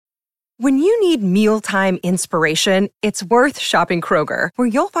When you need mealtime inspiration, it's worth shopping Kroger, where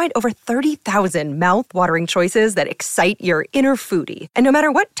you'll find over 30,000 mouth-watering choices that excite your inner foodie. And no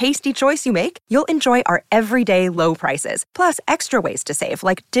matter what tasty choice you make, you'll enjoy our everyday low prices, plus extra ways to save,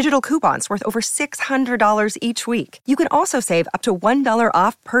 like digital coupons worth over $600 each week. You can also save up to $1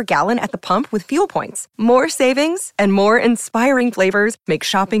 off per gallon at the pump with fuel points. More savings and more inspiring flavors make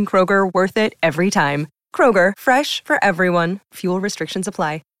shopping Kroger worth it every time. Kroger, fresh for everyone. Fuel restrictions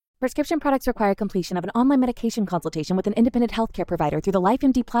apply. Prescription products require completion of an online medication consultation with an independent healthcare provider through the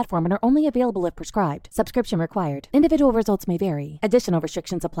LifeMD platform and are only available if prescribed. Subscription required. Individual results may vary. Additional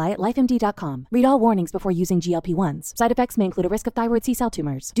restrictions apply at lifemd.com. Read all warnings before using GLP-1s. Side effects may include a risk of thyroid C-cell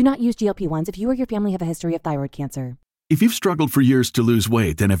tumors. Do not use GLP-1s if you or your family have a history of thyroid cancer. If you've struggled for years to lose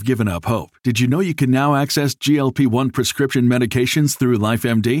weight and have given up hope, did you know you can now access GLP-1 prescription medications through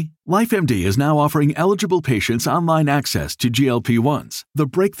LifeMD? LifeMD is now offering eligible patients online access to GLP-1s, the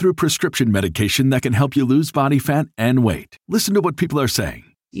breakthrough prescription medication that can help you lose body fat and weight. Listen to what people are saying.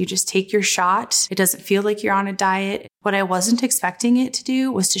 You just take your shot. It doesn't feel like you're on a diet. What I wasn't expecting it to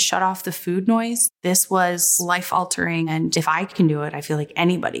do was to shut off the food noise. This was life-altering, and if I can do it, I feel like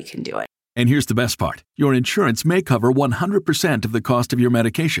anybody can do it. And here's the best part. Your insurance may cover 100% of the cost of your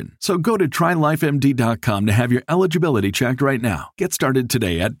medication. So go to TryLifeMD.com to have your eligibility checked right now. Get started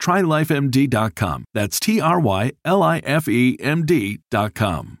today at TryLifeMD.com. That's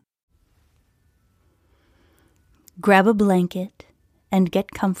TryLifeMD.com. Grab a blanket and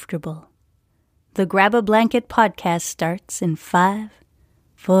get comfortable. The Grab a Blanket podcast starts in 5,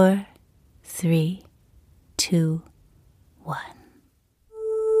 4, 3, 2, 1.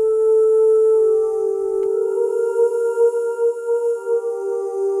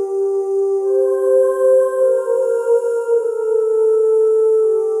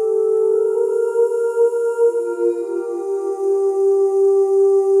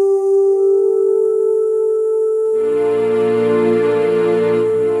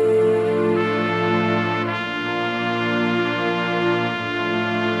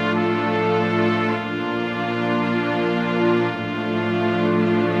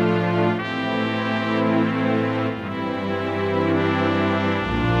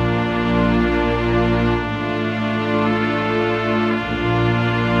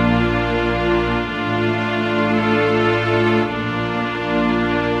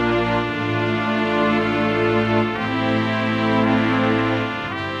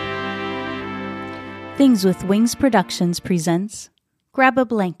 Things with Wings Productions presents Grab a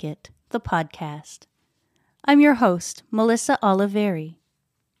Blanket, the podcast. I'm your host, Melissa Oliveri.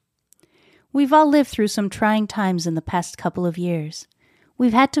 We've all lived through some trying times in the past couple of years.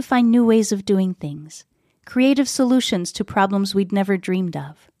 We've had to find new ways of doing things, creative solutions to problems we'd never dreamed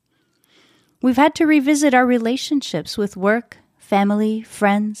of. We've had to revisit our relationships with work, family,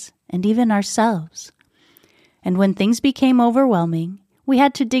 friends, and even ourselves. And when things became overwhelming, we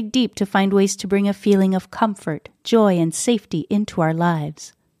had to dig deep to find ways to bring a feeling of comfort, joy, and safety into our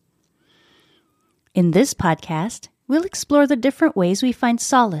lives. In this podcast, we'll explore the different ways we find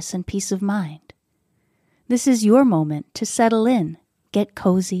solace and peace of mind. This is your moment to settle in, get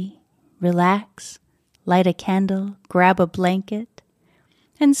cozy, relax, light a candle, grab a blanket,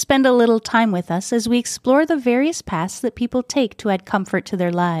 and spend a little time with us as we explore the various paths that people take to add comfort to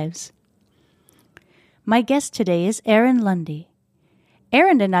their lives. My guest today is Erin Lundy.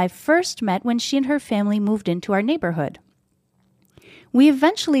 Erin and I first met when she and her family moved into our neighborhood. We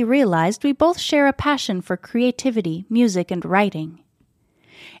eventually realized we both share a passion for creativity, music, and writing.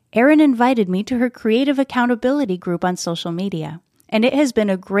 Erin invited me to her creative accountability group on social media, and it has been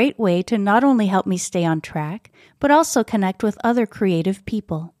a great way to not only help me stay on track, but also connect with other creative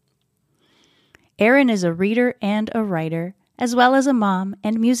people. Erin is a reader and a writer, as well as a mom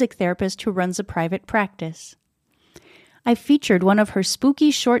and music therapist who runs a private practice. I featured one of her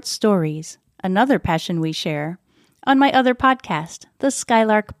spooky short stories, another passion we share, on my other podcast, The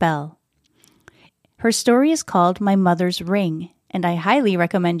Skylark Bell. Her story is called My Mother's Ring, and I highly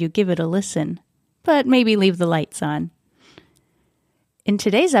recommend you give it a listen, but maybe leave the lights on. In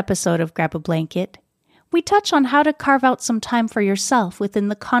today's episode of Grab a Blanket, we touch on how to carve out some time for yourself within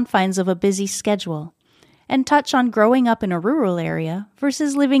the confines of a busy schedule, and touch on growing up in a rural area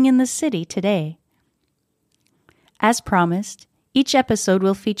versus living in the city today. As promised, each episode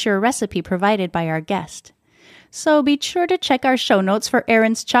will feature a recipe provided by our guest, so be sure to check our show notes for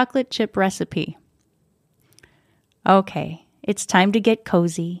Erin's chocolate chip recipe. Okay, it's time to get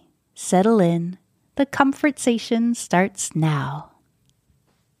cozy, settle in. The Comfortsation starts now.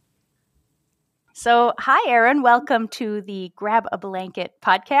 So, hi Erin, welcome to the Grab a Blanket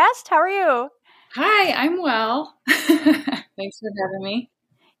podcast. How are you? Hi, I'm well. Thanks for having me.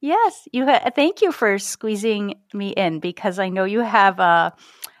 Yes, thank you for squeezing me in because I know you have a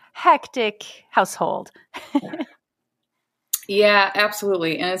hectic household. Yeah,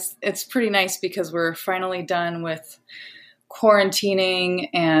 absolutely. And it's pretty nice because we're finally done with quarantining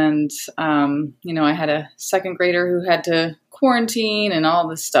and, I had a second grader who had to quarantine and all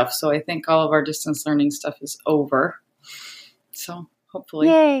this stuff. So I think all of our distance learning stuff is over. So hopefully.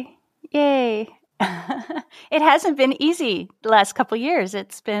 Yay. It hasn't been easy the last couple of years.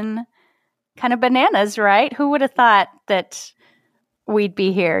 It's been kind of bananas, right? Who would have thought that we'd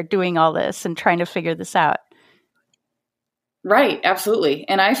be here doing all this and trying to figure this out? Right. Absolutely.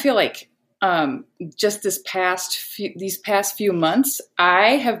 And I feel like just these past few months,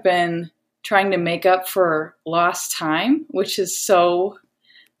 I have been trying to make up for lost time, which is so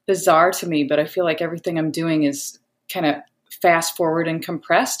bizarre to me. But I feel like everything I'm doing is kind of fast forward and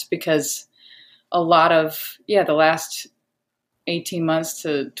compressed because a lot of, the last 18 months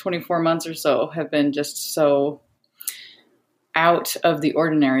to 24 months or so have been just so out of the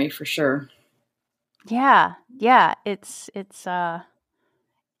ordinary for sure. Yeah. It's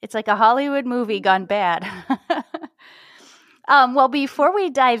like a Hollywood movie gone bad. Well, before we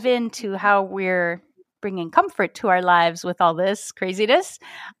dive into how we're bringing comfort to our lives with all this craziness,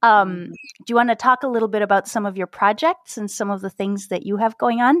 do you want to talk a little bit about some of your projects and some of the things that you have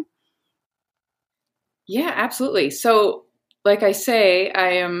going on? Yeah, absolutely. So, like I say,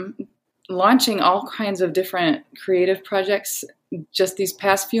 I am launching all kinds of different creative projects just these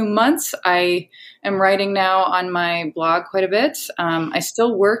past few months. I am writing now on my blog quite a bit. I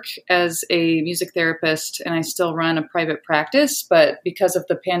still work as a music therapist and I still run a private practice, but because of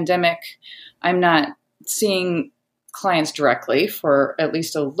the pandemic, I'm not seeing clients directly for at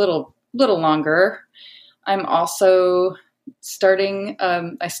least a little longer. I'm also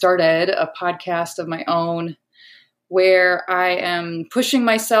I started a podcast of my own where I am pushing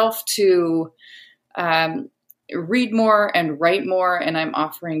myself to read more and write more, and I'm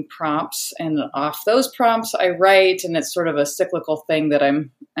offering prompts, and off those prompts I write, and it's sort of a cyclical thing that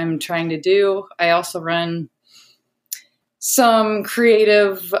I'm trying to do. I also run some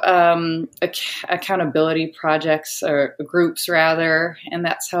creative accountability projects or groups rather, and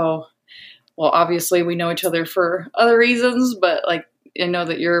that's how. Well, obviously we know each other for other reasons, but like I know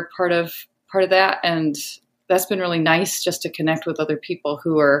that you're part of that, and that's been really nice just to connect with other people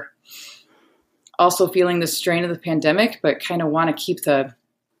who are also feeling the strain of the pandemic, but kind of want to keep the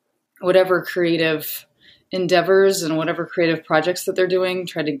whatever creative endeavors and whatever creative projects that they're doing,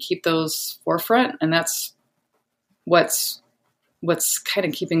 try to keep those forefront, and that's what's kind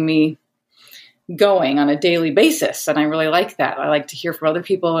of keeping me going on a daily basis. And I really like that. I like to hear from other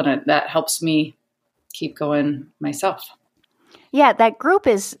people, and that helps me keep going myself. Yeah, that group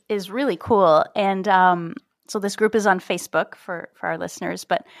is really cool. And so this group is on Facebook for our listeners,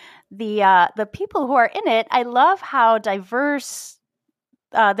 but the people who are in it, I love how diverse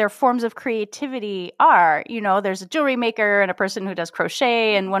their forms of creativity are. There's a jewelry maker and a person who does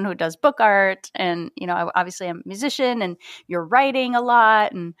crochet and one who does book art. And, obviously I'm a musician and you're writing a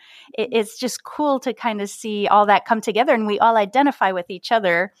lot. And it's just cool to kind of see all that come together. And we all identify with each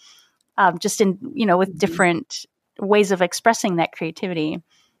other just in, with different ways of expressing that creativity.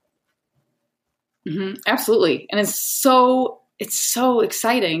 Mm-hmm. Absolutely. And it's so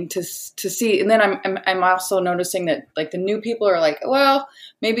exciting to see. And then I'm also noticing that like the new people are like, well,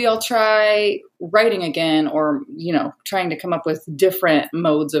 maybe I'll try writing again, or, trying to come up with different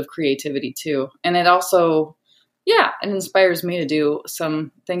modes of creativity too. And it also, it inspires me to do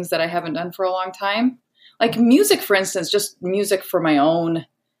some things that I haven't done for a long time. Like music, for instance, just music for my own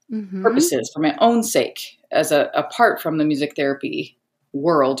purposes, for my own sake, as apart from the music therapy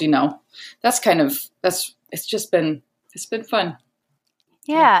world, it's been fun.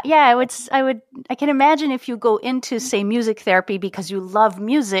 Yeah. I can imagine if you go into, say, music therapy because you love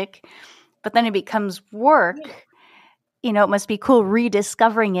music, but then it becomes work, it must be cool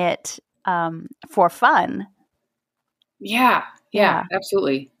rediscovering it for fun. Yeah,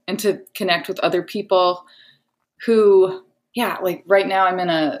 absolutely. And to connect with other people who, like right now I'm in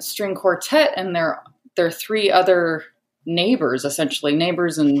a string quartet, and there are three other neighbors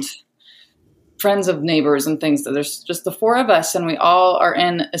and friends of neighbors and things. So there's just the four of us, and we all are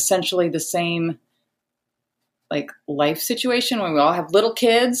in essentially the same like life situation where we all have little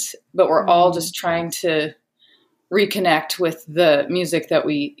kids, but we're all just trying to reconnect with the music that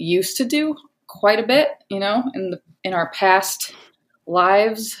we used to do quite a bit, in our past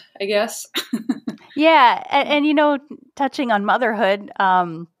lives, I guess. Yeah. And touching on motherhood,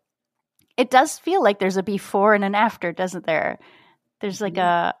 it does feel like there's a before and an after, doesn't there? There's like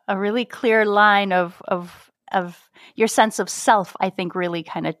a really clear line of of your sense of self, I think, really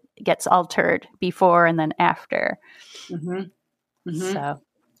kind of gets altered before and then after. So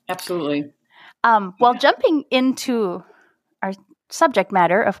Absolutely. Well, jumping into our subject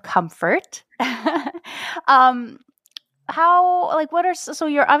matter of comfort, so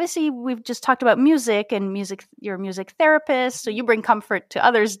you're obviously, we've just talked about music and music, you're a music therapist, so you bring comfort to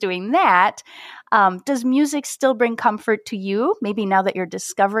others doing that. Does music still bring comfort to you? Maybe now that you're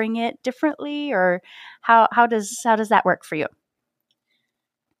discovering it differently, or how does that work for you?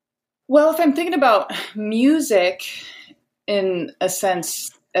 Well, if I'm thinking about music in a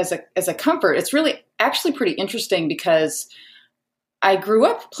sense as a comfort, it's really actually pretty interesting because I grew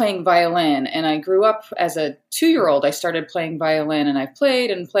up playing violin, and I grew up as a 2-year-old. I started playing violin, and I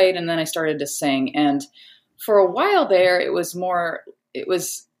played, and then I started to sing. And for a while there, it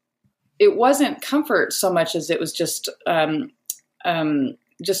wasn't comfort so much as it was just the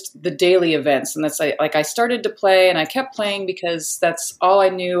daily events. And that's like I started to play, and I kept playing because that's all I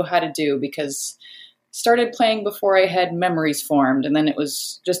knew how to do, because started playing before I had memories formed. And then it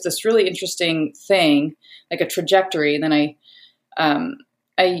was just this really interesting thing, like a trajectory. And then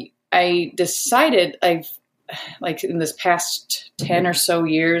I decided in this past 10 or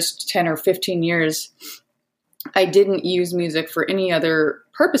 15 years, I didn't use music for any other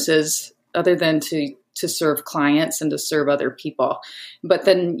purposes other than to serve clients and to serve other people. But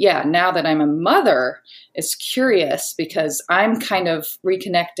then, now that I'm a mother, it's curious because I'm kind of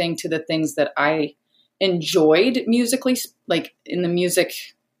reconnecting to the things that I enjoyed musically, like in the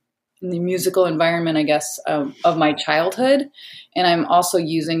musical environment, I guess, of my childhood. And I'm also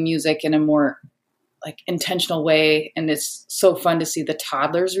using music in a more like intentional way. And it's so fun to see the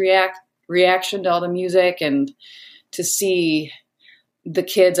toddlers reaction to all the music, and to see the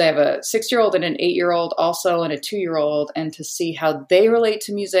kids. I have a 6-year-old and an 8-year-old also, and a 2-year-old, and to see how they relate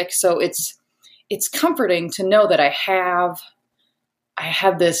to music. So it's comforting to know that I have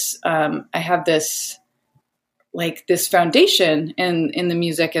this like this foundation in the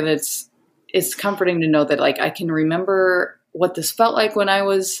music. And it's comforting to know that like I can remember what this felt like when I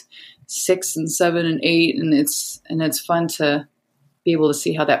was 6 and 7 and 8. And it's fun to be able to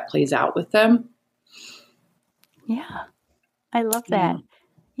see how that plays out with them. Yeah. I love that.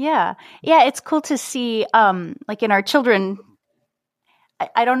 Yeah. Yeah. It's cool to see, like in our children,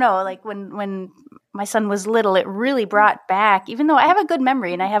 I don't know, like when my son was little, it really brought back, even though I have a good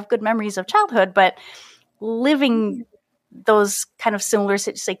memory and I have good memories of childhood, but living those kind of similar,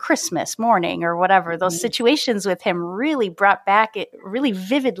 say Christmas morning or whatever, those situations with him really brought back it really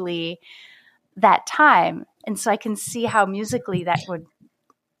vividly that time. And so I can see how musically that would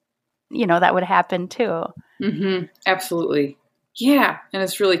happen too. Mm-hmm. Absolutely. Yeah. And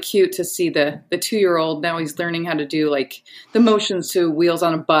it's really cute to see the 2-year-old. Now he's learning how to do like the motions to Wheels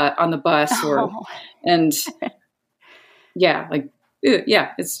on the bus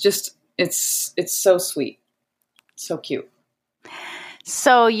it's so sweet. So cute.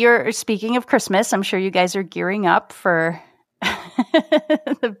 So you're speaking of Christmas. I'm sure you guys are gearing up for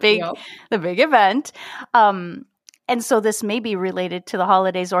the big event. And so this may be related to the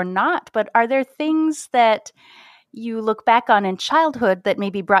holidays or not, but are there things that you look back on in childhood that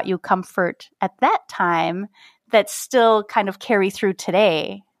maybe brought you comfort at that time that still kind of carry through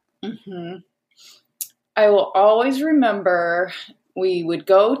today? Mm-hmm. I will always remember we would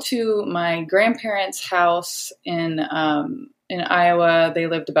go to my grandparents' house in Iowa. They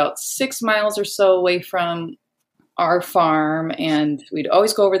lived about 6 miles or so away from our farm, and we'd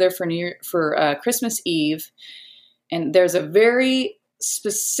always go over there for Christmas Eve. And there's a very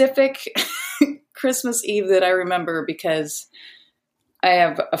specific Christmas Eve that I remember because I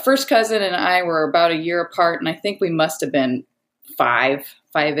have a first cousin and I were about a year apart, and I think we must have been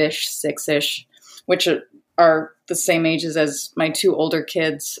 5-ish, 6-ish, which are the same ages as my 2 older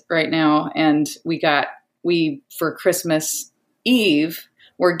kids right now. And we for Christmas Eve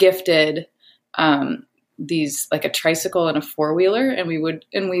were gifted these like a tricycle and a 4-wheeler, and we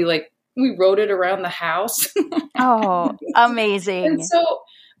rode it around the house. Oh, amazing. And so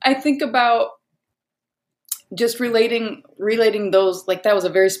I think about just relating those, like that was a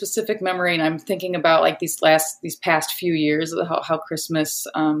very specific memory. And I'm thinking about like these past few years of how Christmas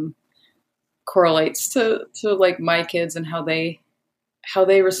correlates to like my kids and how they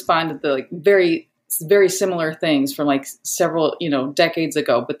responded to like very, very similar things from like several, decades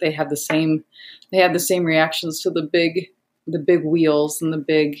ago, but they had the same reactions to the big wheels and the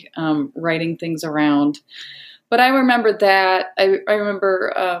big riding things around. But I remember that. I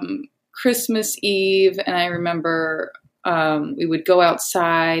remember Christmas Eve, and I remember we would go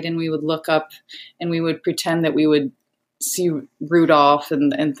outside and we would look up and we would pretend that we would see Rudolph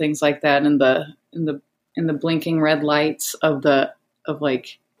and things like that in the the blinking red lights of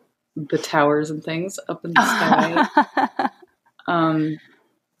like the towers and things up in the sky. And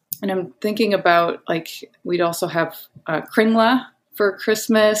I'm thinking about, like, we'd also have kringla for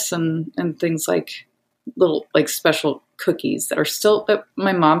Christmas and things like little, like, special cookies that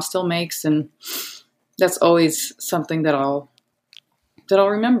my mom still makes. And that's always something that I'll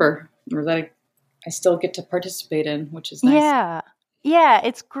remember, or that I still get to participate in, which is nice. Yeah. Yeah.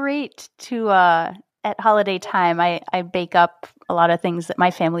 It's great to, at holiday time, I bake up a lot of things that my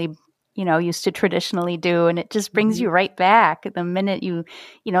family, used to traditionally do. And it just brings you right back the minute you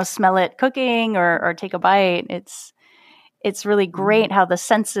smell it cooking or take a bite. It's really great how the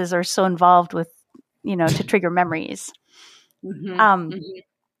senses are so involved with, to trigger memories.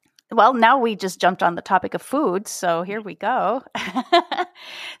 Well, now we just jumped on the topic of food, so here we go.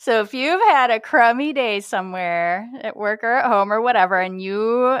 So if you've had a crummy day somewhere at work or at home or whatever, and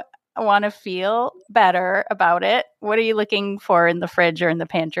you want to feel better about it, what are you looking for in the fridge or in the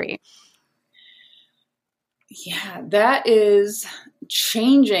pantry? Yeah, that is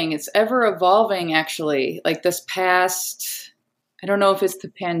changing. It's ever evolving, actually. Like this past, I don't know if it's the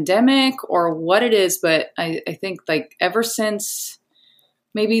pandemic or what it is, but I think like ever since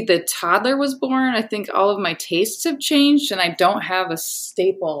maybe the toddler was born, I think all of my tastes have changed, and I don't have a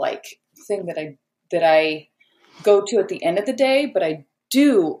staple like thing that I go to at the end of the day, but I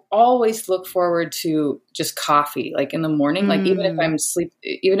do always look forward to just coffee, like in the morning. Like even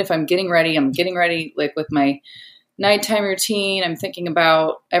if I'm getting ready, like with my nighttime routine, I'm thinking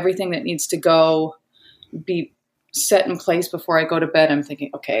about everything that needs to be set in place before I go to bed. I'm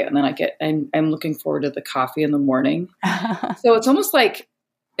thinking, okay. And then I'm looking forward to the coffee in the morning. So it's almost like,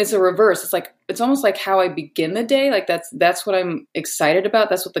 it's a reverse. It's almost like how I begin the day. Like that's what I'm excited about.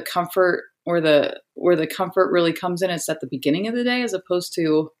 That's what the comfort where the comfort really comes in. It's at the beginning of the day, as opposed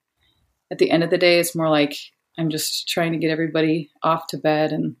to at the end of the day. It's more like I'm just trying to get everybody off to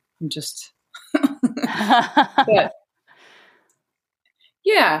bed, and I'm just, but yeah.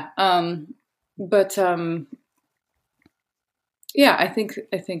 Yeah, I think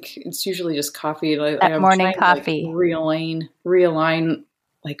it's usually just coffee. That morning coffee. To, like, realign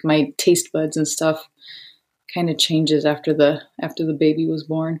like my taste buds and stuff kind of changes after the baby was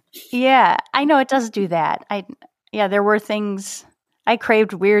born. Yeah, I know it does do that. There were things I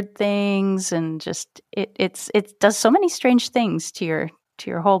craved, weird things, and just it does so many strange things to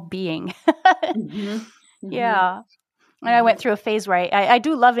your whole being. Yeah. And I went through a phase where I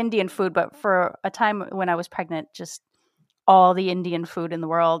do love Indian food, but for a time when I was pregnant, just all the Indian food in the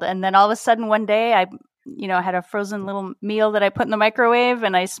world. And then all of a sudden one day I had a frozen little meal that I put in the microwave,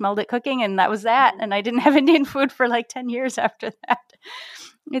 and I smelled it cooking, and that was that. And I didn't have Indian food for like 10 years after that.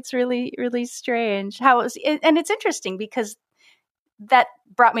 It's really, really strange and it's interesting because that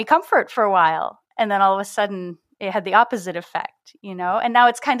brought me comfort for a while. And then all of a sudden it had the opposite effect, and now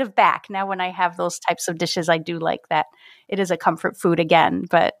it's kind of back. Now when I have those types of dishes, I do like that. It is a comfort food again,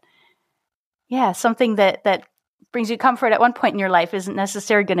 but yeah, something that brings you comfort at one point in your life isn't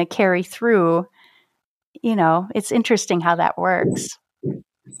necessarily going to carry through. It's interesting how that works.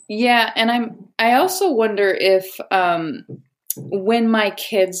 Yeah. And I also wonder if, when my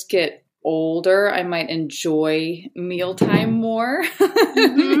kids get older, I might enjoy mealtime more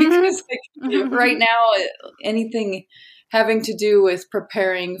because right now, anything having to do with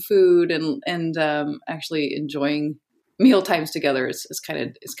preparing food and actually enjoying meal times together is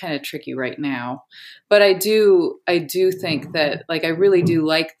kind of tricky right now. But I do think that, like, I really do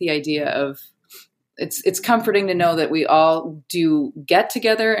like the idea of, it's comforting to know that we all do get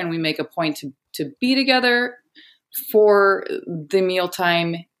together and we make a point to be together for the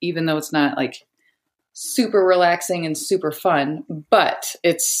mealtime, even though it's not like super relaxing and super fun, but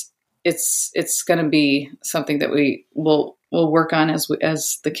it's going to be something that we'll work on as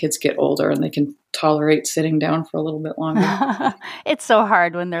the kids get older and they can tolerate sitting down for a little bit longer. It's so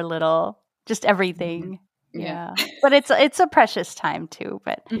hard when they're little, just everything. Yeah. But it's a precious time too,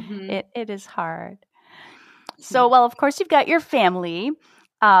 but it is hard. So, well, of course you've got your family,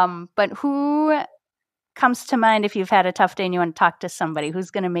 but who comes to mind if you've had a tough day and you want to talk to somebody? Who's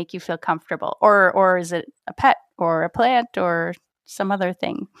going to make you feel comfortable? Or is it a pet or a plant or some other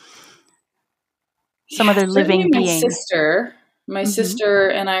thing? Some other living being? My sister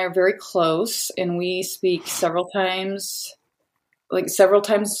and I are very close, and we speak several times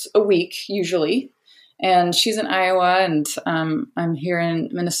a week usually. And she's in Iowa, and I'm here in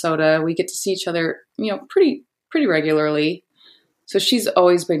Minnesota. We get to see each other, pretty regularly. So she's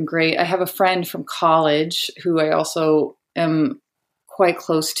always been great. I have a friend from college who I also am quite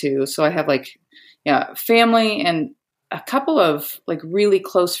close to. So I have family and a couple of like really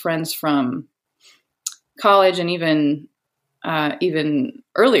close friends from college and even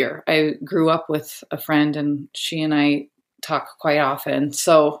earlier, I grew up with a friend, and she and I talk quite often.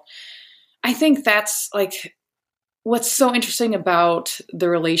 So I think that's like what's so interesting about the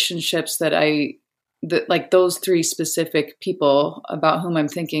relationships that like those three specific people about whom I'm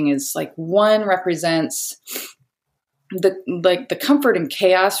thinking is like one represents the comfort and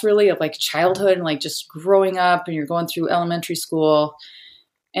chaos really of like childhood and like just growing up and you're going through elementary school.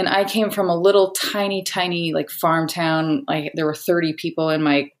 And I came from a little tiny like farm town. Like there were 30 people in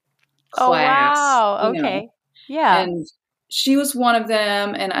my class. Oh, wow. Okay. Yeah. And she was one of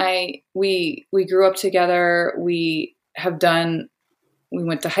them. And we grew up together. We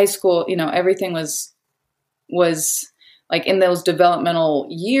went to high school, everything was like in those developmental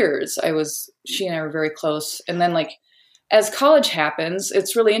years, she and I were very close. And then like, as college happens,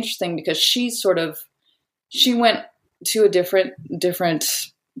 it's really interesting because she went to a different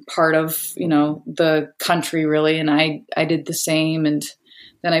part of, the country really. And I did the same. And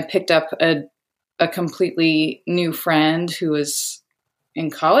then I picked up a completely new friend who was in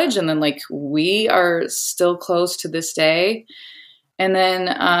college. And then like, we are still close to this day. And then,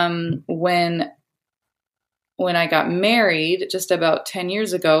 when I got married just about 10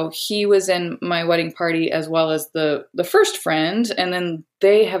 years ago, he was in my wedding party as well as the first friend. And then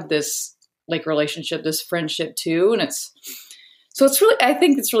they have this like relationship, this friendship too. And it's really, I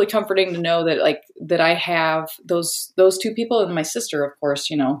think it's really comforting to know that like, that I have those two people and my sister, of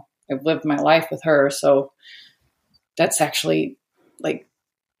course, I've lived my life with her. So that's actually like,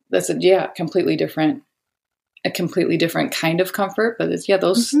 that's a completely different kind of comfort, but it's,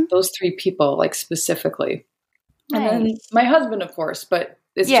 those three people like specifically. And then my husband, of course, but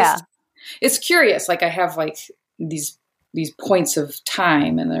it's curious. Like I have like these points of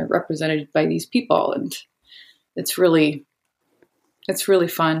time and they're represented by these people. And it's really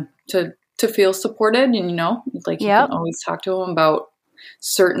fun to feel supported. And, like you can always talk to them about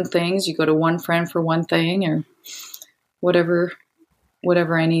certain things. You go to one friend for one thing or whatever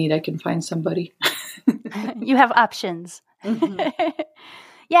I need, I can find somebody. You have options. Mm-hmm.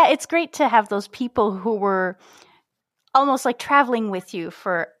 Yeah. It's great to have those people who were almost like traveling with you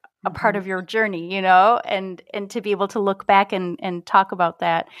for a part of your journey, and to be able to look back and talk about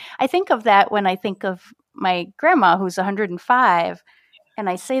that. I think of that when I think of my grandma who's 105. And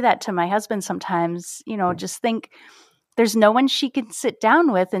I say that to my husband sometimes, just think there's no one she can sit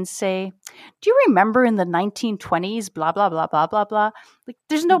down with and say, do you remember in the 1920s, blah, blah, blah, blah, blah, blah. Like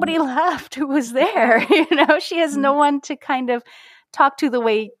there's nobody left who was there. She has no one to kind of talk to the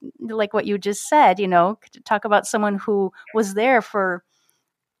way, like what you just said, to talk about someone who was there for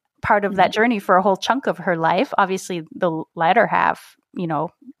part of that journey for a whole chunk of her life. Obviously, the latter half,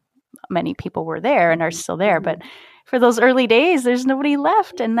 many people were there and are still there. But for those early days, there's nobody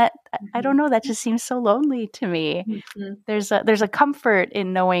left. And that, I don't know, that just seems so lonely to me. Mm-hmm. There's a comfort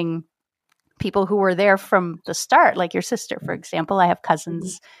in knowing people who were there from the start, like your sister, for example. I have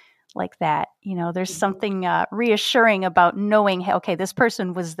cousins like that. There's something reassuring about knowing, hey, okay, this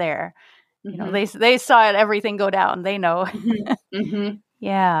person was there. They saw everything go down. They know.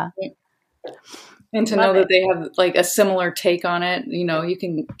 Yeah. And to know that they have like a similar take on it, you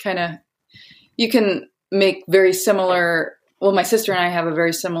can make very similar. Well, my sister and I have a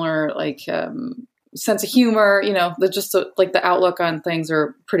very similar like sense of humor. Just like the outlook on things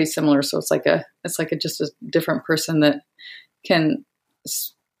are pretty similar. So it's like just a different person that can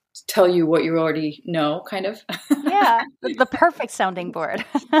tell you what you already know, kind of. Yeah, the perfect sounding board.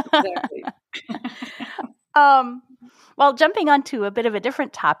 Exactly. Well, jumping onto a bit of a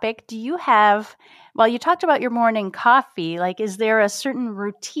different topic, do you have, you talked about your morning coffee, like is there a certain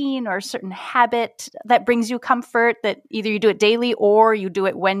routine or a certain habit that brings you comfort that either you do it daily or you do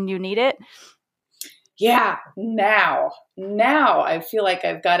it when you need it? Yeah, now I feel like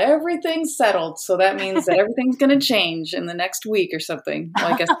I've got everything settled. So that means that everything's going to change in the next week or something.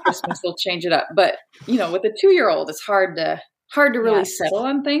 Well, I guess Christmas will change it up. But, with a 2-year-old, it's hard to really settle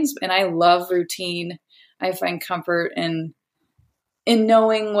on things. And I love routine. I find comfort in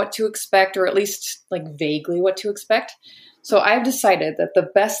knowing what to expect, or at least like vaguely what to expect. So I've decided that the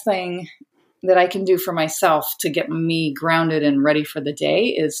best thing that I can do for myself to get me grounded and ready for the day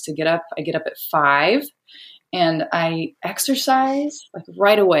is to get up. I get up at 5 and I exercise like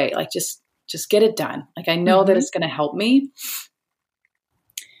right away, like just get it done. Like I know that it's going to help me.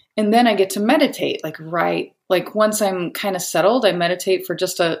 And then I get to meditate like once I'm kind of settled, I meditate for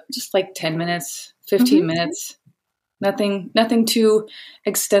just like 10 minutes, 15 minutes, nothing too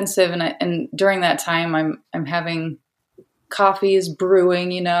extensive. And during that time I'm having coffee is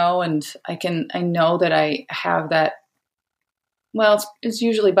brewing, and I know that I have that well, it's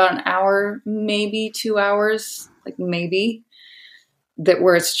usually about an hour, maybe 2 hours, like maybe, that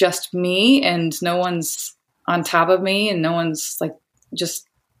where it's just me and no one's on top of me and no one's like just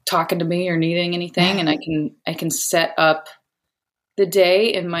talking to me or needing anything. And I can set up the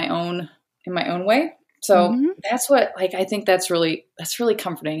day in my own way. So that's what, like, I think that's really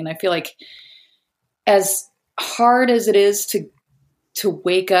comforting. And I feel like as hard as it is to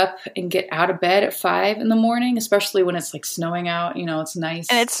wake up and get out of bed at 5 a.m, especially when it's like snowing out, it's nice.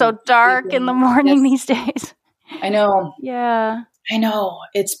 And it's so dark in the morning these days. I know. Yeah. I know.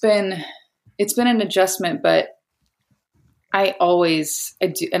 It's been an adjustment, but I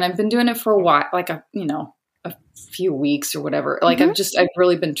do. And I've been doing it for a while, like a few weeks or whatever. Like I've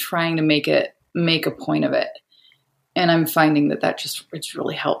really been trying to make a point of it. And I'm finding that it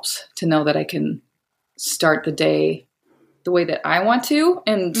really helps to know that I can start the day the way that I want to,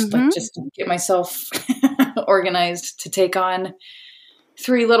 and like just get myself organized to take on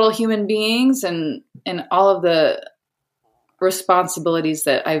 3 little human beings and all of the responsibilities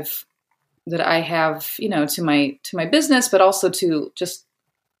that I have, to my business, but also to just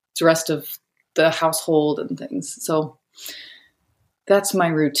the rest of the household and things. So that's my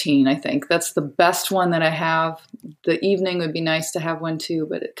routine. I think that's the best one that I have. The evening would be nice to have one too,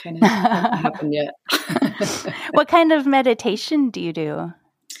 but it kind of hasn't happened yet. What kind of meditation do you do?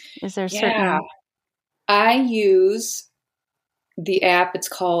 Is there certain? I use the app. It's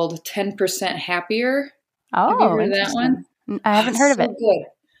called 10% Happier. Oh, have you heard of that one? I haven't heard of it. Good.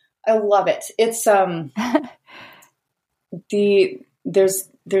 I love it. It's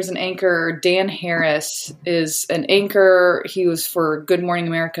there's an anchor. Dan Harris is an anchor. He was for Good Morning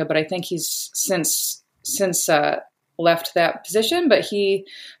America, but I think he's since left that position. But he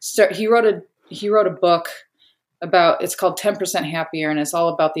wrote a book about, it's called 10% Happier, and it's all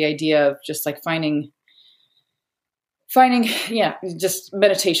about the idea of just like finding just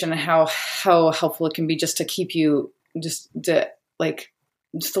meditation and how helpful it can be just to keep you just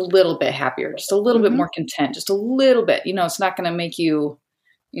a little bit happier, just a little bit more content, just a little bit. It's not going to make you're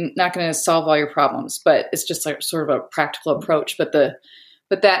not going to solve all your problems, but it's just like sort of a practical approach. But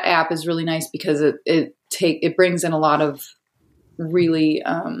that app is really nice because it brings in a lot of really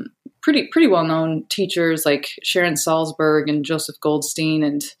pretty well-known teachers like Sharon Salzberg and Joseph Goldstein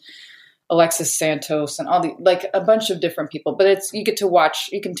and Alexis Santos and all like a bunch of different people. But you get to watch,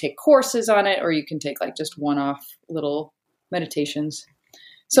 you can take courses on it, or you can take like just one-off little meditations.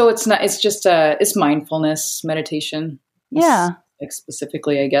 So it's mindfulness meditation. Yeah. Like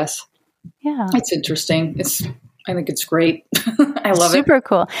specifically, I guess. Yeah. It's interesting. I think it's great. I love it. Super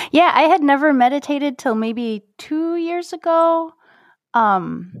cool. Yeah. I had never meditated till maybe 2 years ago.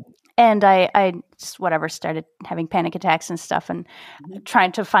 And I just started having panic attacks and stuff and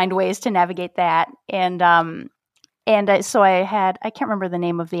trying to find ways to navigate that. So I can't remember the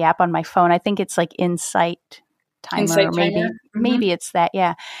name of the app on my phone. I think it's like Insight Timer, maybe it's that.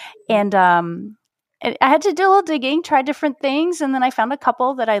 Yeah. And, I had to do a little digging, try different things. And then I found a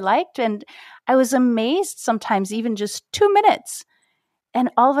couple that I liked, and I was amazed sometimes even just 2 minutes. And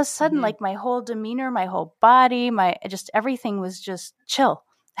all of a sudden, like my whole demeanor, my whole body, everything was just chill.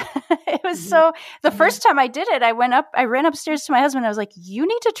 It was so, the first time I did it, I ran upstairs to my husband. I was like, you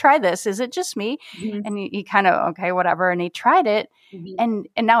need to try this. Is it just me? And he kind of, okay, whatever. And he tried it. And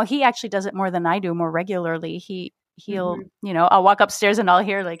now he actually does it more than I do, more regularly. He'll, I'll walk upstairs and I'll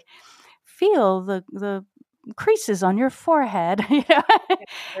hear like, feel the creases on your forehead,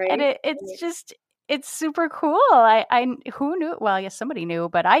 right. And it's just, it's super cool. I who knew? Well, yes, somebody knew,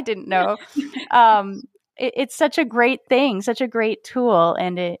 but I didn't know. It's such a great thing, such a great tool,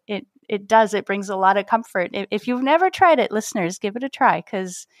 and it brings a lot of comfort. If you've never tried it, listeners, give it a try,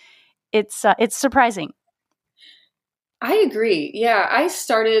 because it's surprising. I agree. Yeah, I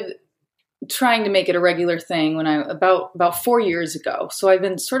started trying to make it a regular thing when about 4 years ago. So I've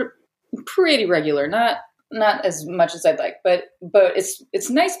been sort of pretty regular, not as much as I'd like, but it's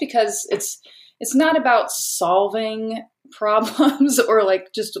nice because it's not about solving problems or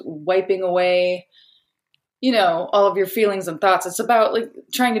like just wiping away, all of your feelings and thoughts. It's about like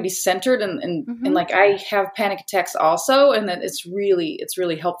trying to be centered and like I have panic attacks also, and that it's really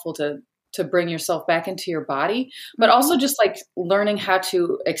helpful to bring yourself back into your body, but also just like learning how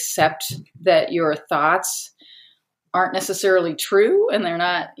to accept that your thoughts aren't necessarily true, and they're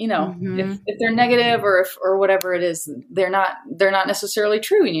not, if they're negative or whatever it is, they're not necessarily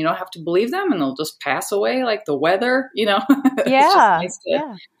true, and you don't have to believe them, and they'll just pass away like the weather, Yeah. It's just nice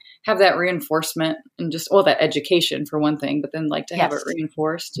to have that reinforcement and just, that education for one thing, but then like to have it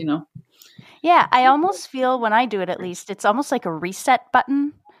reinforced, Yeah. I almost feel when I do it, at least, it's almost like a reset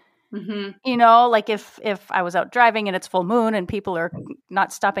button. You know, like if I was out driving and it's full moon and people are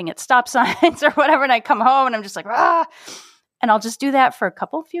not stopping at stop signs or whatever, and I come home and I'm just like, and I'll just do that for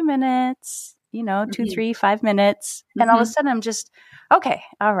a few minutes, you know, 2, 3, 5 minutes. And all of a sudden I'm just, okay,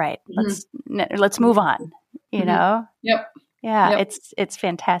 all right, let's move on, you know? Yep. Yeah. Yep. It's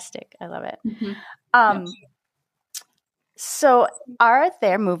fantastic. I love it. So are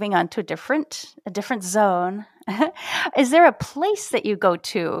there, moving on to a different zone, is there a place that you go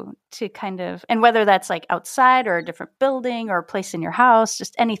to kind of, and whether that's like outside or a different building or a place in your house,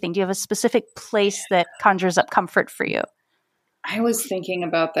 just anything, do you have a specific place that conjures up comfort for you? I was thinking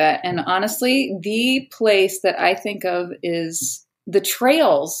about that. And honestly, the place that I think of is the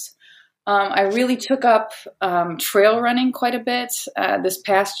trails. I really took up trail running quite a bit this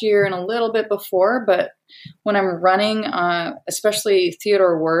past year and a little bit before, but when I'm running, especially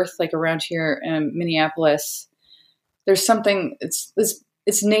Theodore Wirth, like around here in Minneapolis, there's something,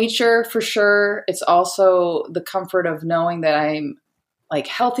 it's nature for sure. It's also the comfort of knowing that I'm like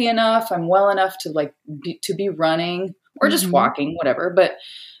healthy enough, I'm well enough to like to be running or just walking, whatever, but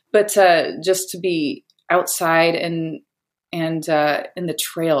just to be outside and in the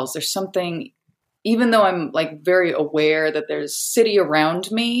trails. There's something, even though I'm like very aware that there's city around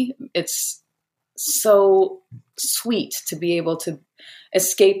me, it's so sweet to be able to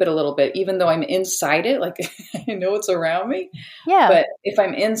escape it a little bit, even though I'm inside it, like I know it's around me. Yeah. But if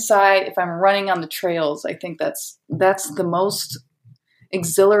I'm inside, if I'm running on the trails, I think that's the most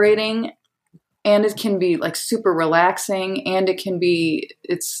exhilarating, and it can be like super relaxing, and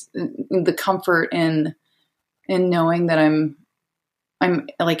it's the comfort in knowing that I'm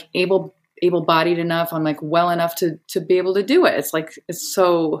like able-bodied enough. I'm like well enough to be able to do it. It's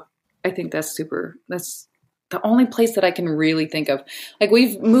so, I think that's the only place that I can really think of. Like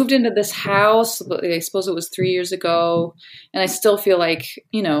we've moved into this house, I suppose it was 3 years ago. And I still feel like,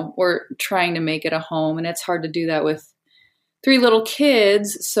 you know, we're trying to make it a home, and it's hard to do that with 3 little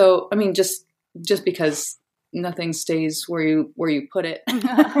kids. So, I mean, just because nothing stays where you put it. And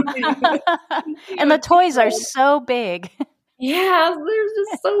the toys are so big. Yeah, they're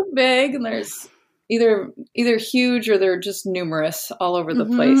just so big, and there's either huge or they're just numerous all over the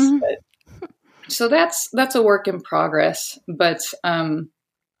place. But, so that's a work in progress. But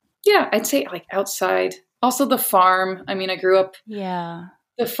yeah, I'd say like outside. Also the farm. I mean, I grew up. Yeah.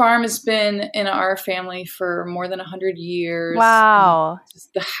 The farm has been in our family for more than 100 years. Wow.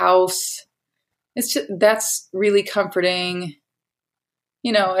 Just the house. It's just, that's really comforting.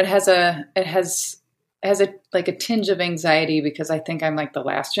 You know, it has a like a tinge of anxiety because I think I'm like the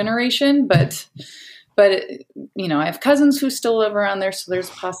last generation, but you know, I have cousins who still live around there, so there's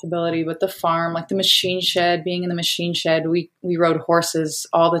a possibility. But the farm, like the machine shed, being in the machine shed, we rode horses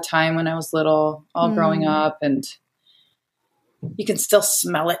all the time when I was little, all growing up, and you can still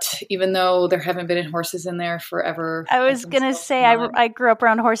smell it, even though there haven't been horses in there forever. I was going to say, I grew up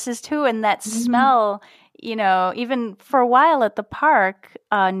around horses too, and that smell, you know, even for a while at the park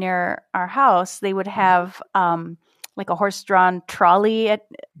near our house, they would have like a horse-drawn trolley at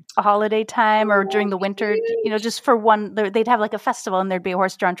a holiday time or during the winter, you know, just for one, they'd have like a festival and there'd be a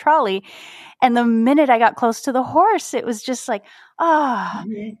horse-drawn trolley. And the minute I got close to the horse, it was just like,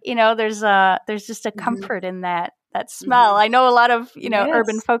 you know, there's just a comfort in that smell. I know a lot of, you know,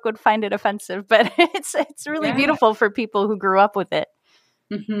 urban folk would find it offensive, but it's really beautiful for people who grew up with it.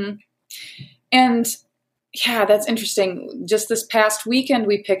 And yeah, that's interesting. Just this past weekend,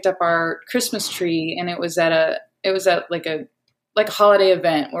 we picked up our Christmas tree, and it was at like a holiday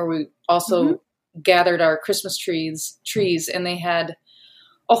event where we also gathered our Christmas trees, and they had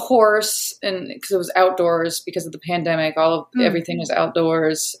a horse, and because it was outdoors because of the pandemic, everything was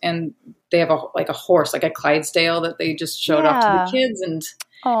outdoors, and they have a horse, like a Clydesdale, that they just showed off to the kids, and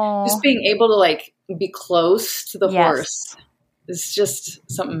just being able to like be close to the horse is just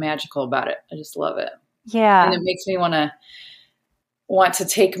something magical about it. I just love it. Yeah. And it makes me want to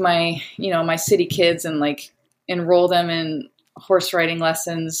take my, you know, my city kids and like enroll them in horse riding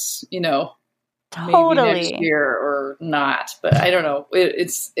lessons, you know, maybe next year or not, but I don't know.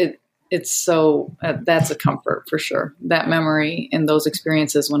 It's so, that's a comfort for sure. That memory and those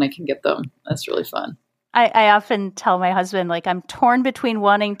experiences when I can get them, that's really fun. I often tell my husband, like, I'm torn between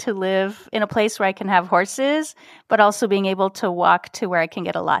wanting to live in a place where I can have horses, but also being able to walk to where I can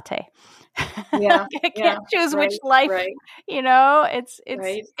get a latte. Yeah, I can't choose which life, you know, it's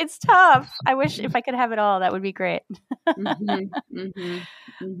tough. I wish if I could have it all, that would be great.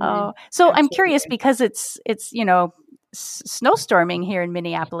 Oh, so I'm curious because it's, you know, snowstorming here in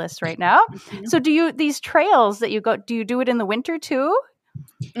Minneapolis right now. So these trails that you go, do you do it in the winter too?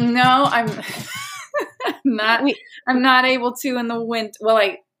 No, I'm not able to in the winter.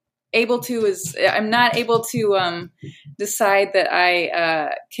 Well, able to is I'm not able to decide that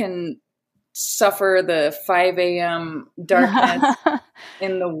I can suffer the 5 a.m. darkness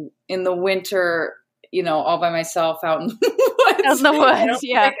in the winter, all by myself out in the woods. Out in the woods,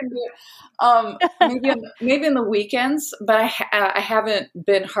 yeah. Maybe in the weekends, but I haven't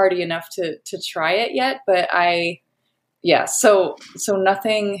been hardy enough to try it yet. But so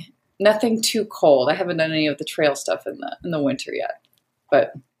nothing too cold. I haven't done any of the trail stuff in the winter yet,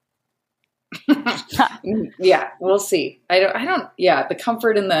 but yeah, we'll see. The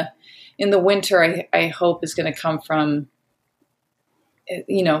comfort in the winter, I hope is going to come from,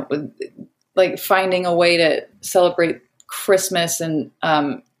 like finding a way to celebrate Christmas and,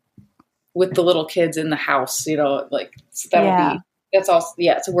 with the little kids in the house, like so that's also,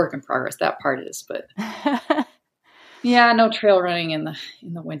 it's a work in progress. That part is, but yeah, no trail running in the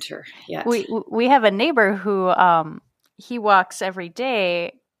winter yet. We have a neighbor who, he walks every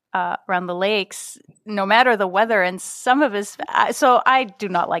day around the lakes, no matter the weather. And some of his, so I do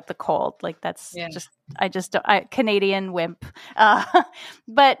not like the cold. Like that's I just don't, Canadian wimp.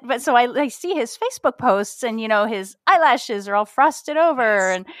 But so I see his Facebook posts and, his eyelashes are all frosted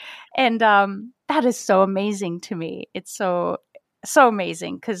over and that is so amazing to me. It's so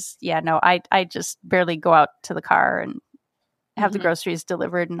amazing. Cause I just barely go out to the car and have the groceries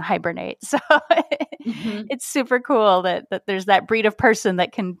delivered and hibernate. So it's super cool that there's that breed of person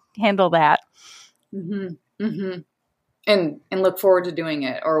that can handle that. Mm-hmm. Mm-hmm. And look forward to doing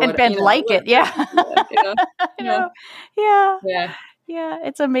it or it. Yeah. Yeah.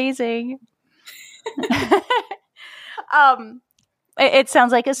 It's amazing. It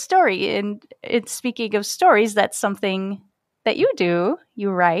sounds like a story, and it's speaking of stories, that's something that you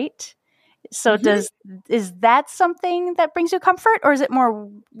write. So is that something that brings you comfort, or is it more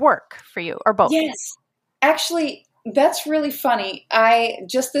work for you, or both? Yes. Actually, that's really funny.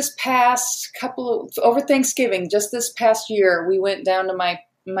 Just this past over Thanksgiving, just this past year, we went down to my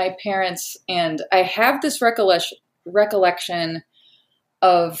parents, and I have this recollection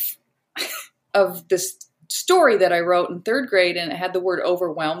of this story that I wrote in third grade, and it had the word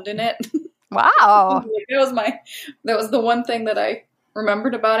overwhelmed in it. Wow. That was the one thing that I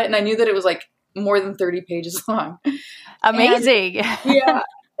remembered about it. And I knew that it was like more than 30 pages long. Amazing.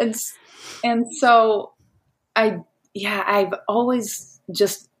 And so I've always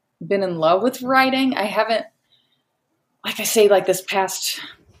just been in love with writing. I haven't, like I say, like this past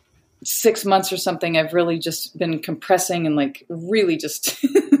 6 months or something, I've really just been compressing and like really just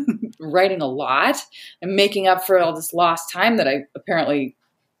writing a lot and making up for all this lost time that I apparently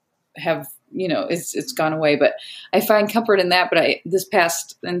have, it's gone away, but I find comfort in that. But this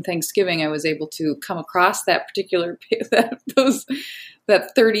past in Thanksgiving, I was able to come across that particular,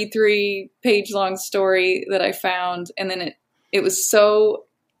 that 33 page long story that I found. And then it was so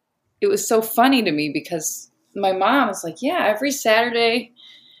funny to me because my mom was like, yeah, every Saturday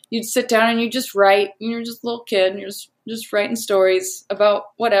you'd sit down and you just write, and you're just a little kid and you're just writing stories about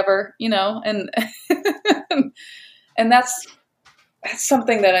whatever, and, and that's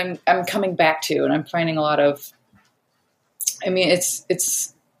something that I'm coming back to, and I'm finding a lot of, it's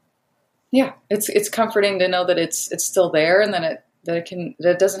comforting to know that it's still there, and that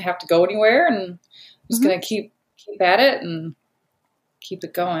it doesn't have to go anywhere, and I'm just going to keep at it and keep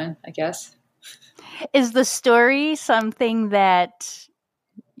it going, I guess. Is the story something that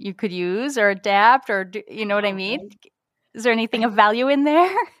you could use or adapt, or you know what I mean? Is there anything of value in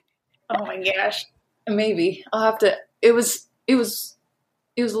there? Oh my gosh. Maybe I'll have to, it was a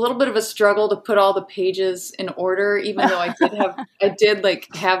little bit of a struggle to put all the pages in order, even though I did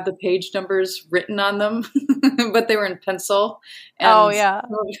have the page numbers written on them, but they were in pencil. And,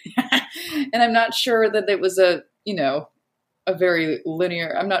 and I'm not sure that it was a very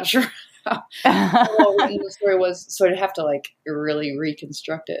linear, I'm not sure how well written the story was. So I'd have to really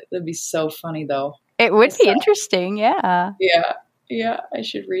reconstruct it. That'd be so funny though. It would be interesting. Yeah. Yeah. I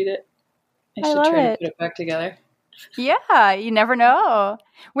should read it. I should love try it. to put it back together. Yeah, you never know.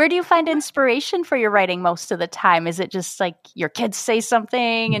 Where do you find inspiration for your writing most of the time? Is it just like your kids say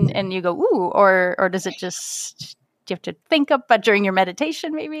something and you go, ooh, or does it just, do you have to think about during your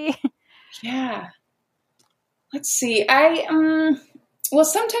meditation maybe? Yeah. Let's see. Well,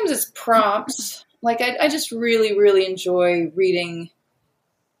 sometimes it's prompts. I just really, really enjoy reading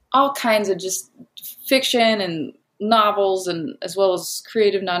all kinds of just fiction and novels, and as well as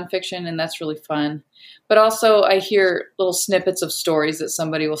creative nonfiction, and that's really fun. But also I hear little snippets of stories that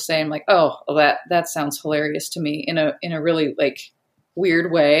somebody will say. I'm like, oh, well, that sounds hilarious to me in a really weird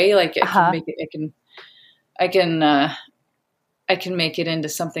way. I can make it, I can make it into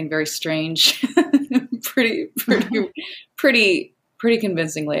something very strange, pretty pretty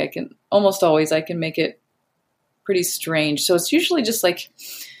convincingly. I can make it pretty strange. So it's usually just like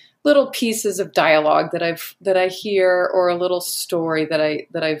little pieces of dialogue that I hear, or a little story that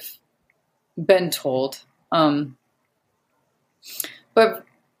I've been told. But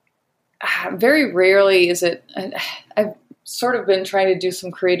very rarely is it. I've sort of been trying to do some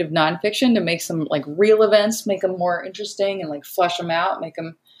creative nonfiction to make some like real events, make them more interesting and like flesh them out, make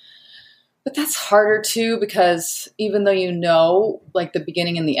them. But that's harder too, because even though you know like the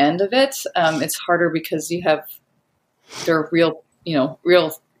beginning and the end of it, it's harder because there are real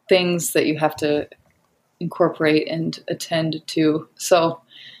things that you have to incorporate and attend to. So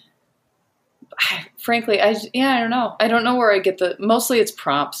frankly, I don't know. I don't know where I get mostly it's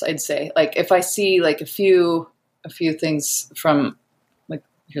prompts, I'd say. Like if I see like a few things from like,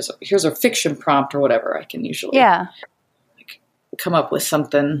 here's a fiction prompt or whatever, I can usually come up with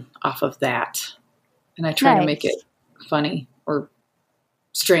something off of that. And I try to make it funny or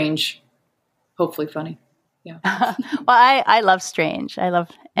strange, hopefully funny. Yeah. Well, I love strange. I love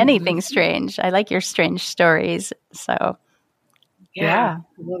anything strange. I like your strange stories. So yeah.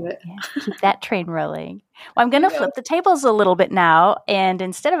 I love it. Yeah, keep that train rolling. Well, I'm going to flip the tables a little bit now. And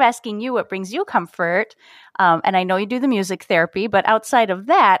instead of asking you what brings you comfort, and I know you do the music therapy, but outside of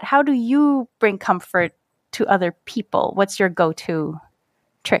that, how do you bring comfort to other people? What's your go-to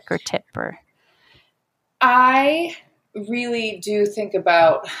trick or tip? I really do think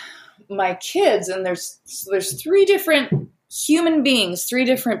about my kids, and there's three different human beings, three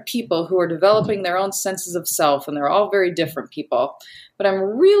different people who are developing their own senses of self, and they're all very different people. But I'm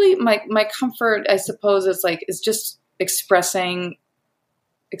really my comfort, I suppose, is just expressing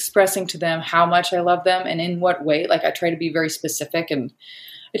to them how much I love them and in what way. Like I try to be very specific, and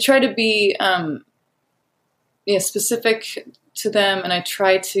I try to be specific to them, and I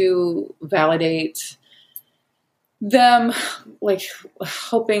try to validate them, like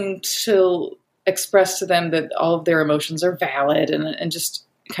hoping to express to them that all of their emotions are valid, and just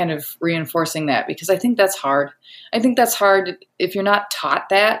kind of reinforcing that, because I think that's hard. I think that's hard if you're not taught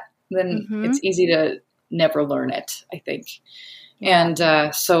that, then it's easy to never learn it, I think. And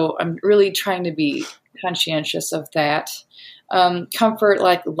so I'm really trying to be conscientious of that. Comfort,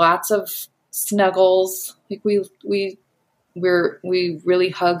 like lots of snuggles. Like we really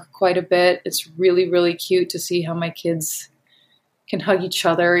hug quite a bit. It's really, really cute to see how my kids can hug each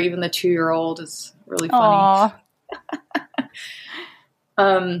other. Even the 2-year-old is really funny.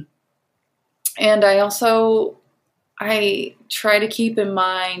 And I try to keep in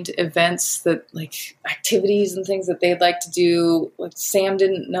mind events that, like, activities and things that they'd like to do. Like Sam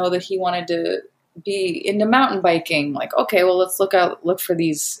didn't know that he wanted to be into mountain biking. Like, okay, well, let's look for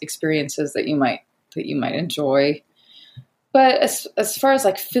these experiences that you might enjoy. But as far as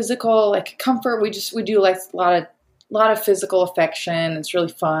like physical, like comfort, we do like a lot of physical affection. It's really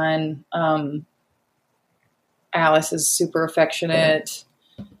fun. Alice is super affectionate,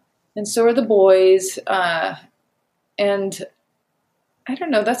 and so are the boys. And I don't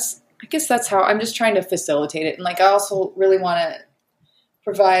know. I guess that's how I'm just trying to facilitate it. And like, I also really want to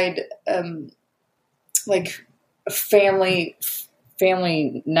provide like family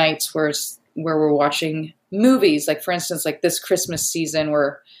nights where we're watching movies. Like for instance, like this Christmas season,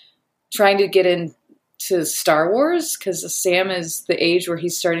 we're trying to get into Star Wars because Sam is the age where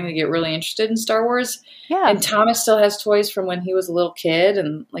he's starting to get really interested in Star Wars. Yeah. And Thomas still has toys from when he was a little kid,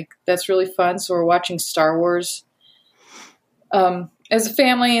 and like that's really fun. So we're watching Star Wars as a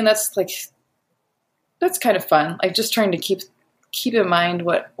family, and that's kind of fun. Like just trying to keep in mind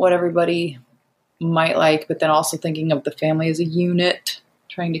what everybody might like, but then also thinking of the family as a unit,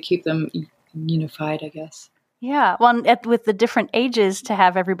 trying to keep them unified, I guess. Yeah. Well, with the different ages, to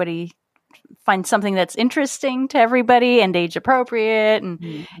have everybody find something that's interesting to everybody and age appropriate,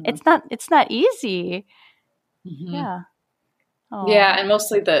 and it's not easy. Mm-hmm. Yeah. Aww. Yeah, and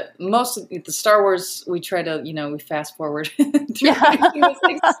most of the Star Wars, we try to, we fast forward through. It's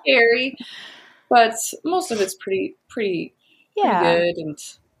like scary, but most of it's pretty good, and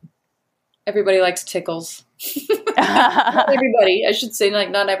everybody likes tickles. Not everybody, I should say,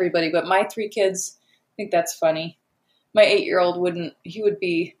 like not everybody, but my 3 kids think that's funny. My 8-year-old wouldn't. He would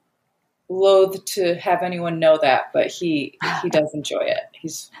be loath to have anyone know that, but he does enjoy it.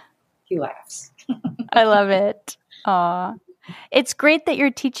 He laughs. I love it. Aw. It's great that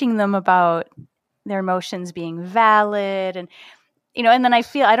you're teaching them about their emotions being valid, and and then I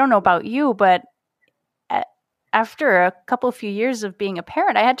don't know about you, but after a few years of being a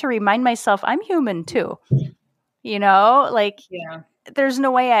parent, I had to remind myself I'm human too. There's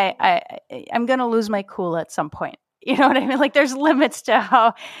no way I'm going to lose my cool at some point. You know what I mean? Like there's limits to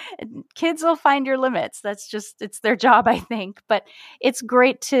how kids will find your limits. That's just, it's their job, I think. But it's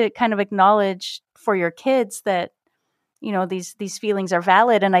great to kind of acknowledge for your kids that, you know, these feelings are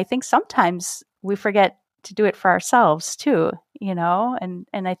valid. And I think sometimes we forget to do it for ourselves too, you know, and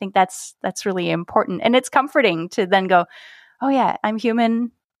I think that's really important. And it's comforting to then go, oh yeah, I'm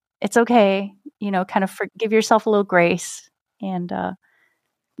human. It's okay. You know, kind of give yourself a little grace and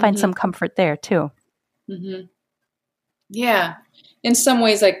find some comfort there too. Mm-hmm. Yeah. In some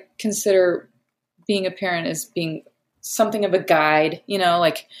ways, I consider being a parent as being something of a guide, you know,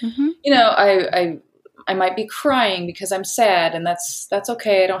 like, you know, I might be crying because I'm sad, and that's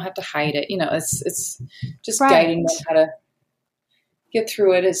okay. I don't have to hide it. You know, it's just guiding them how to get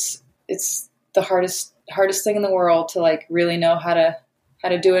through it. It's the hardest thing in the world to like really know how to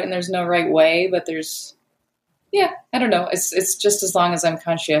do it. And there's no right way, but there's, yeah, I don't know. It's just as long as I'm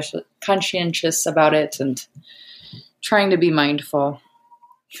conscientious about it and trying to be mindful.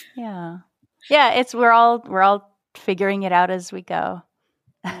 Yeah. Yeah. We're all figuring it out as we go.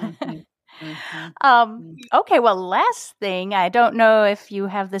 Okay. Well, last thing, I don't know if you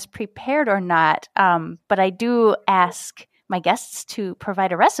have this prepared or not, but I do ask my guests to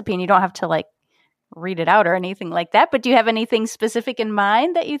provide a recipe, and you don't have to like read it out or anything like that, but do you have anything specific in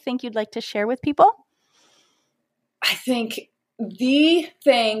mind that you think you'd like to share with people? I think the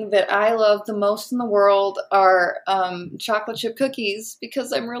thing that I love the most in the world are chocolate chip cookies,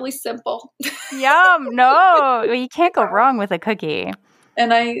 because I'm really simple. Yum. No, you can't go wrong with a cookie.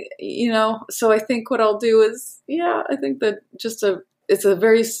 And so I think what I'll do is, I think that it's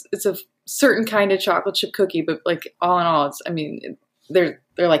a certain kind of chocolate chip cookie, but like all in all, they're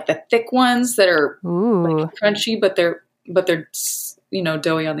like the thick ones that are like crunchy, but they're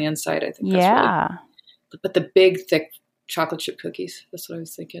doughy on the inside. I think that's but the big thick chocolate chip cookies. That's what I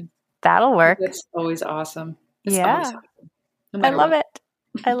was thinking. That'll work. That's always awesome. Always awesome. I love it.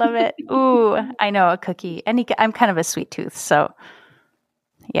 I love it. Ooh, I know a cookie. I'm kind of a sweet tooth, so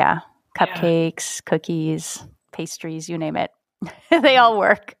yeah, cupcakes, cookies, pastries, you name it. They all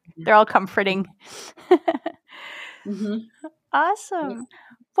work. They're all comforting. Awesome.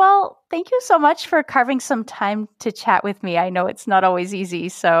 Well, thank you so much for carving some time to chat with me. I know it's not always easy,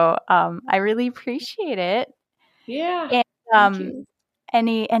 so I really appreciate it. Yeah. And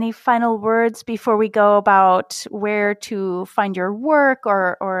any final words before we go about where to find your work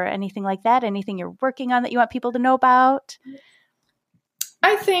or anything like that? Anything you're working on that you want people to know about?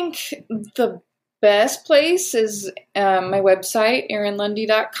 I think the best place is my website,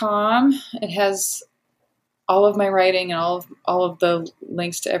 erinlundy.com. It has all of my writing and all of the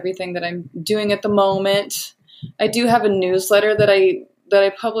links to everything that I'm doing at the moment. I do have a newsletter that I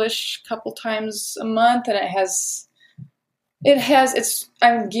publish a couple times a month, and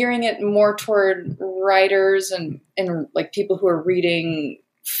I'm gearing it more toward writers and like people who are reading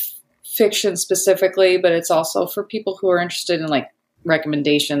fiction specifically, but it's also for people who are interested in like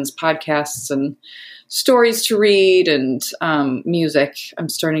recommendations, podcasts, and stories to read, and music. I'm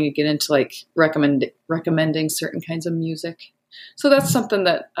starting to get into like recommending certain kinds of music. So that's something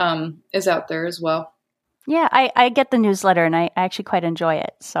that is out there as well. Yeah, I get the newsletter, and I actually quite enjoy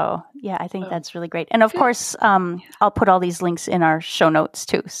it. So yeah, I think that's really great. And of course, I'll put all these links in our show notes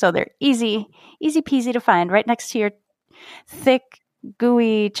too. So they're easy peasy to find right next to your thick,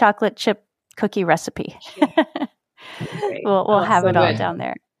 gooey chocolate chip cookie recipe. Yeah. We'll have it all down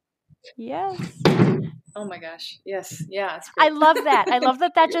there. Yes. Oh my gosh. Yes. Yeah. It's great. I love that. I love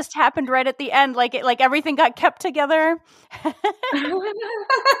that just happened right at the end. Like everything got kept together.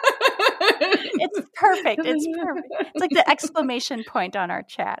 It's perfect. It's perfect. It's like the exclamation point on our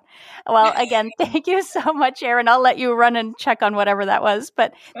chat. Well, again, thank you so much, Erin. I'll let you run and check on whatever that was,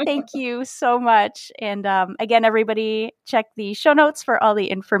 but thank you so much. And again, everybody check the show notes for all the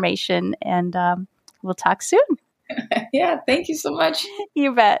information, and we'll talk soon. Yeah. Thank you so much.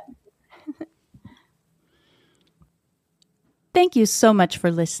 You bet. Thank you so much for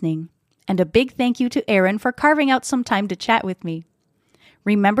listening, and a big thank you to Erin for carving out some time to chat with me.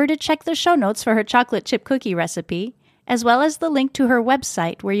 Remember to check the show notes for her chocolate chip cookie recipe, as well as the link to her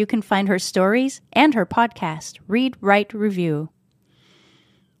website where you can find her stories and her podcast, Read, Write, Review.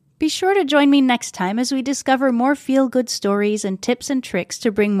 Be sure to join me next time as we discover more feel-good stories and tips and tricks to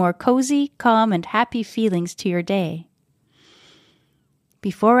bring more cozy, calm, and happy feelings to your day.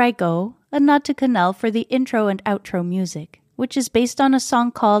 Before I go, a nod to Canel for the intro and outro music, which is based on a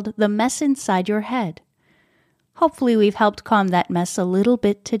song called The Mess Inside Your Head. Hopefully we've helped calm that mess a little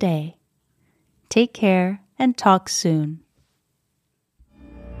bit today. Take care and talk soon.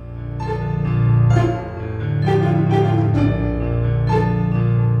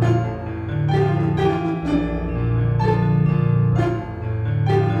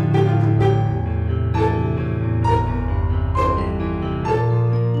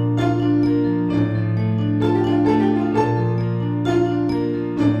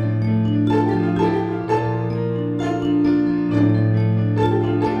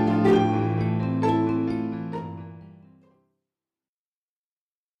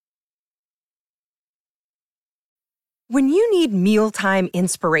 When you need mealtime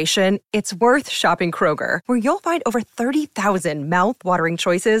inspiration, it's worth shopping Kroger, where you'll find over 30,000 mouth-watering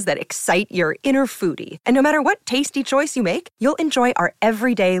choices that excite your inner foodie. And no matter what tasty choice you make, you'll enjoy our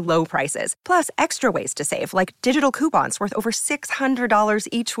everyday low prices, plus extra ways to save, like digital coupons worth over $600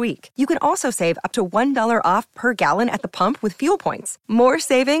 each week. You can also save up to $1 off per gallon at the pump with fuel points. More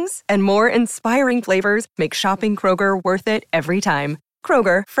savings and more inspiring flavors make shopping Kroger worth it every time.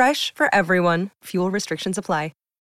 Kroger, fresh for everyone. Fuel restrictions apply.